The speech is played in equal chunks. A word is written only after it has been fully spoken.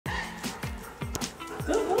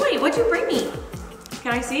toy. What'd you bring me?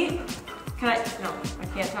 Can I see it? Can I? No, I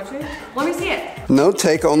can't touch it. Let me see it. No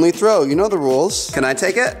take, only throw. You know the rules. Can I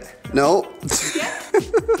take it? No. Yeah.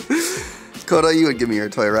 Koda, you would give me your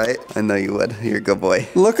toy, right? I know you would. You're a good boy.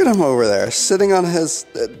 Look at him over there, sitting on his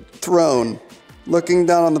throne, looking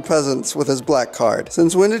down on the presents with his black card.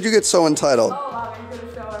 Since when did you get so entitled? Oh, wow, I'm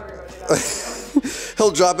gonna show everybody.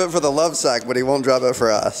 He'll drop it for the love sack, but he won't drop it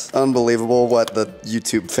for us. Unbelievable what the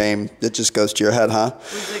YouTube fame, it just goes to your head, huh?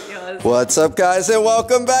 Ridiculous. What's up, guys, and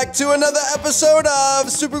welcome back to another episode of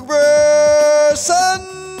Super Sunday.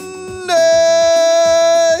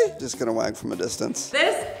 Just gonna wag from a distance.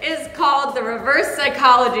 This is called the reverse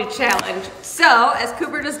psychology challenge. So, as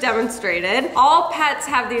Cooper just demonstrated, all pets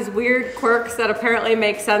have these weird quirks that apparently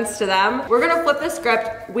make sense to them. We're gonna flip the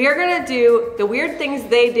script. We are gonna do the weird things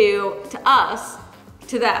they do to us,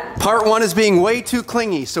 to them. Part one is being way too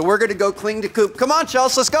clingy, so we're gonna go cling to Coop. Come on,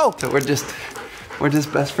 Chelsea, let's go. So we're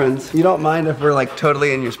just best friends. You don't mind if we're like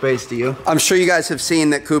totally in your space, do you? I'm sure you guys have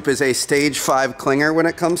seen that Coop is a stage 5 clinger when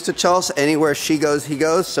it comes to Chelsea. Anywhere she goes, he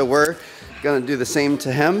goes, so we're gonna do the same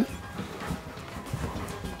to him.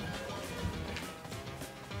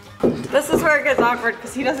 This is where it gets awkward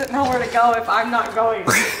because he doesn't know where to go if I'm not going.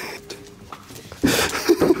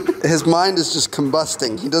 His mind is just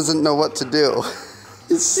combusting. He doesn't know what to do.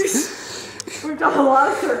 We've done a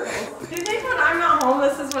lot of circles. Do you think when I'm not home,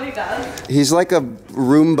 this is what he does? He's like a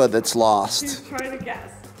Roomba that's lost. He's trying to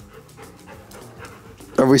guess.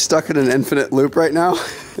 Are we stuck in an infinite loop right now?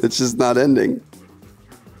 It's just not ending.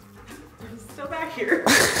 He's still back here.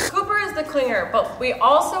 Cooper is the clinger, but we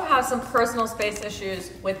also have some personal space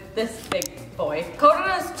issues with this big boy. Koda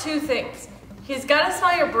does two things. He's got to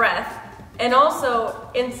smell your breath, and also,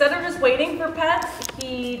 instead of just waiting for pets,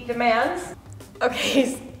 he demands. Okay,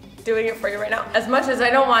 he's doing it for you right now. As much as I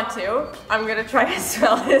don't want to, I'm gonna try to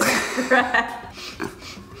smell his breath.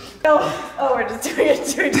 Oh, we're just doing it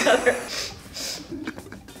to each other.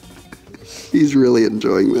 He's really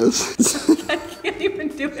enjoying this. I can't even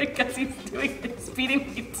do it because he's doing it, he's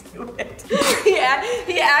feeding me to it. He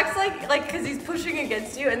acts like, because he's pushing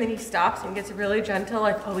against you, and then he stops and gets really gentle,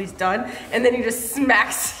 like, oh, he's done, and then he just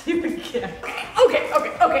smacks you again.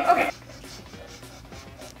 Okay.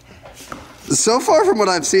 So far from what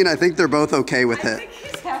I've seen, I think they're both okay with I it. think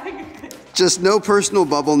he's having a good. Just no personal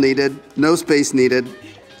bubble needed, no space needed.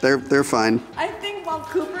 They're fine. I think while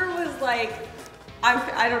Cooper was like,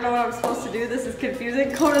 I don't know what I'm supposed to do, this is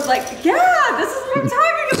confusing, Koda's like, yeah, this is what I'm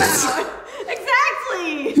talking about.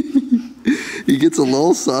 Exactly. He gets a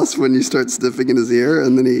little sus when you start sniffing in his ear,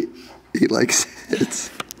 and then he likes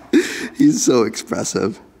it. He's so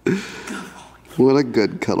expressive. What a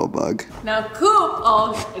good cuddle bug. Now Coop,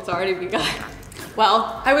 oh, it's already begun.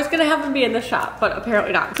 Well, I was gonna have him be in the shop, but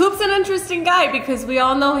apparently not. Coop's an interesting guy because we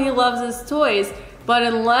all know he loves his toys, but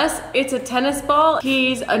unless it's a tennis ball,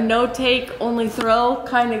 he's a no-take, only throw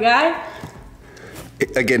kind of guy.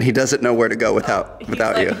 Again, he doesn't know where to go without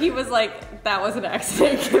you. He was like, that was an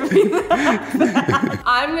accident, give me that.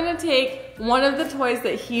 I'm gonna take one of the toys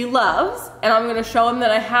that he loves, and I'm gonna show him that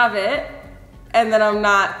I have it, and then I'm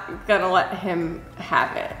not gonna let him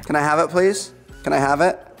have it. Can I have it, please? Can I have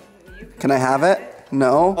it? Can I have it?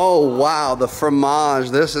 No? Oh, wow, the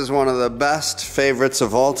fromage. This is one of the best favorites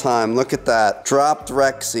of all time. Look at that. Dropped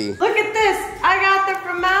Rexy. Look at this. I got the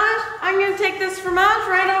fromage. I'm gonna take this fromage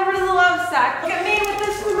right over to the love sack. Look at me with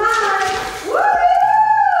this fromage. Woo!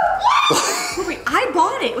 Wait, I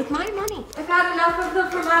bought it with my money. I've had enough of the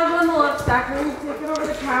fromage on the love sack. I'm gonna take it over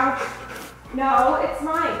the couch. No, it's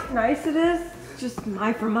mine. Nice it is. Just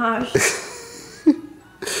my fromage.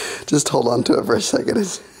 Just hold on to it for a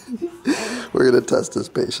second. We're gonna test his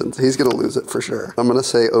patience. He's gonna lose it for sure. I'm gonna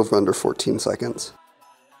say over under 14 seconds.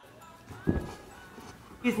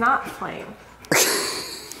 He's not playing.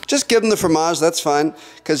 Just give him the fromage, that's fine.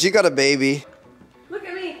 Cause you got a baby. Look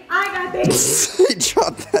at me, I got baby. He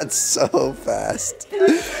dropped that so fast.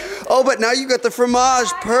 Oh, but now you got the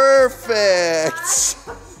fromage, perfect.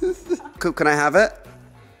 Coop, can I have it?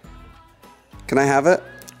 Can I have it?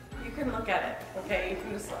 You can look at it, okay? You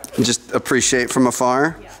can just look. Just appreciate from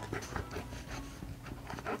afar? Yeah.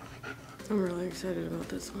 I'm really excited about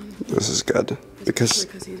this one. This is good. Because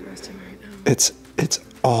he's resting right now. It's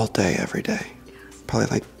all day, every day. Yes. Probably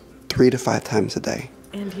like 3 to 5 times a day.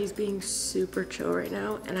 And he's being super chill right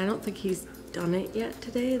now, and I don't think he's done it yet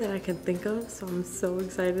today that I can think of, so I'm so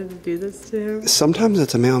excited to do this to him. Sometimes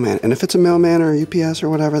it's a mailman, and if it's a mailman or a UPS or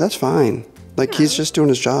whatever, that's fine. Like, he's just doing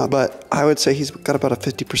his job. But I would say he's got about a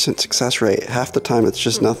 50% success rate. Half the time, it's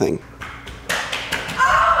just nothing.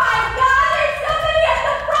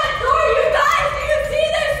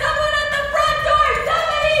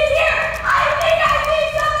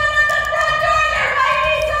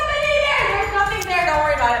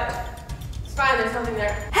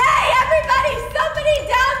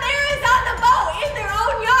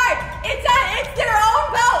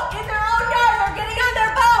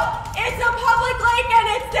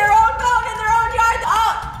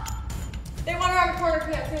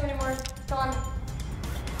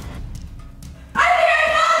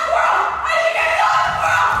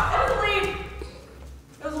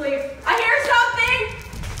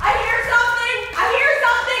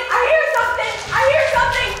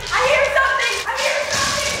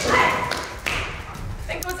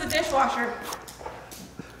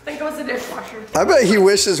 I bet he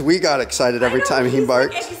wishes we got excited every time he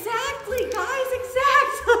barked. Like, exactly, guys,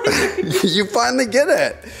 exactly. You finally get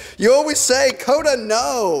it. You always say, Koda,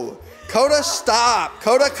 no. Koda, stop.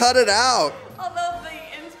 Koda, cut it out. Although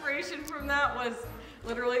the inspiration from that was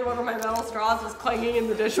literally one of my metal straws was clanging in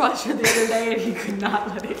the dishwasher the other day and he could not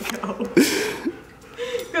let it go.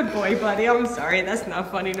 Good boy, buddy. I'm sorry. That's not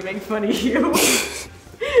funny to make fun of you.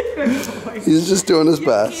 Good boy. He's just doing his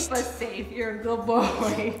best. Keep us safe. You're a good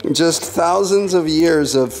boy. Just thousands of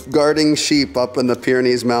years of guarding sheep up in the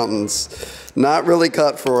Pyrenees Mountains. Not really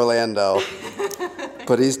cut for Orlando,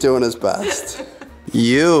 but he's doing his best.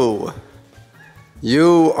 You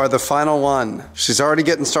are the final one. She's already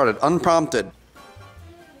getting started, unprompted.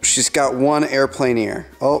 She's got one airplane ear.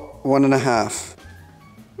 Oh, 1.5.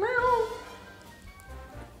 Meow.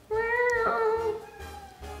 Meow.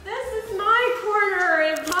 This is my corner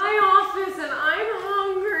in my office and I'm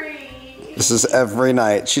hungry. This is every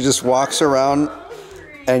night. She just walks around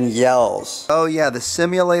and yells. Oh yeah, the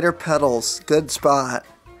simulator pedals. Good spot.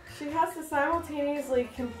 She has to simultaneously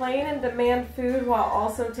complain and demand food while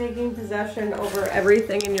also taking possession over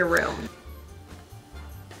everything in your room.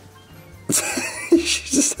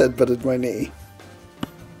 She just headbutted my knee.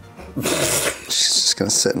 She's just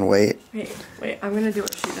gonna sit and wait. Wait, I'm gonna do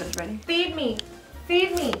what she does. Ready? Feed me,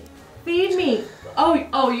 feed me, feed me.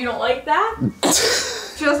 Oh, you don't like that?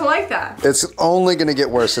 She doesn't like that. It's only gonna get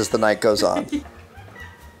worse as the night goes on.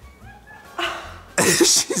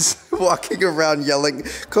 She's walking around yelling,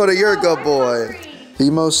 Koda, you're a good boy.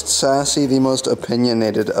 The most sassy, the most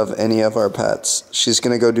opinionated of any of our pets. She's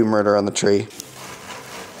gonna go do murder on the tree.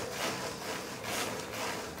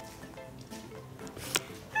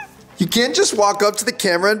 You can't just walk up to the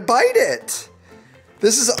camera and bite it.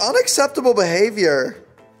 This is unacceptable behavior.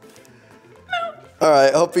 All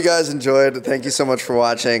right, hope you guys enjoyed. Thank you so much for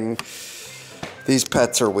watching. These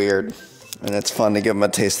pets are weird, and it's fun to give them a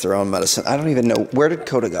taste of their own medicine. I don't even know, where did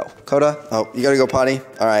Koda go? Koda? Oh, you gotta go potty?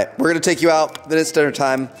 All right, we're gonna take you out, then it's dinner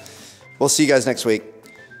time. We'll see you guys next week.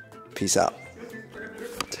 Peace out.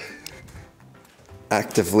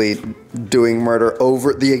 Actively doing murder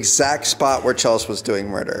over the exact spot where Chelsea was doing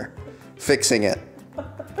murder. Fixing it.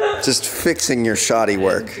 Just fixing your shoddy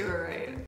work.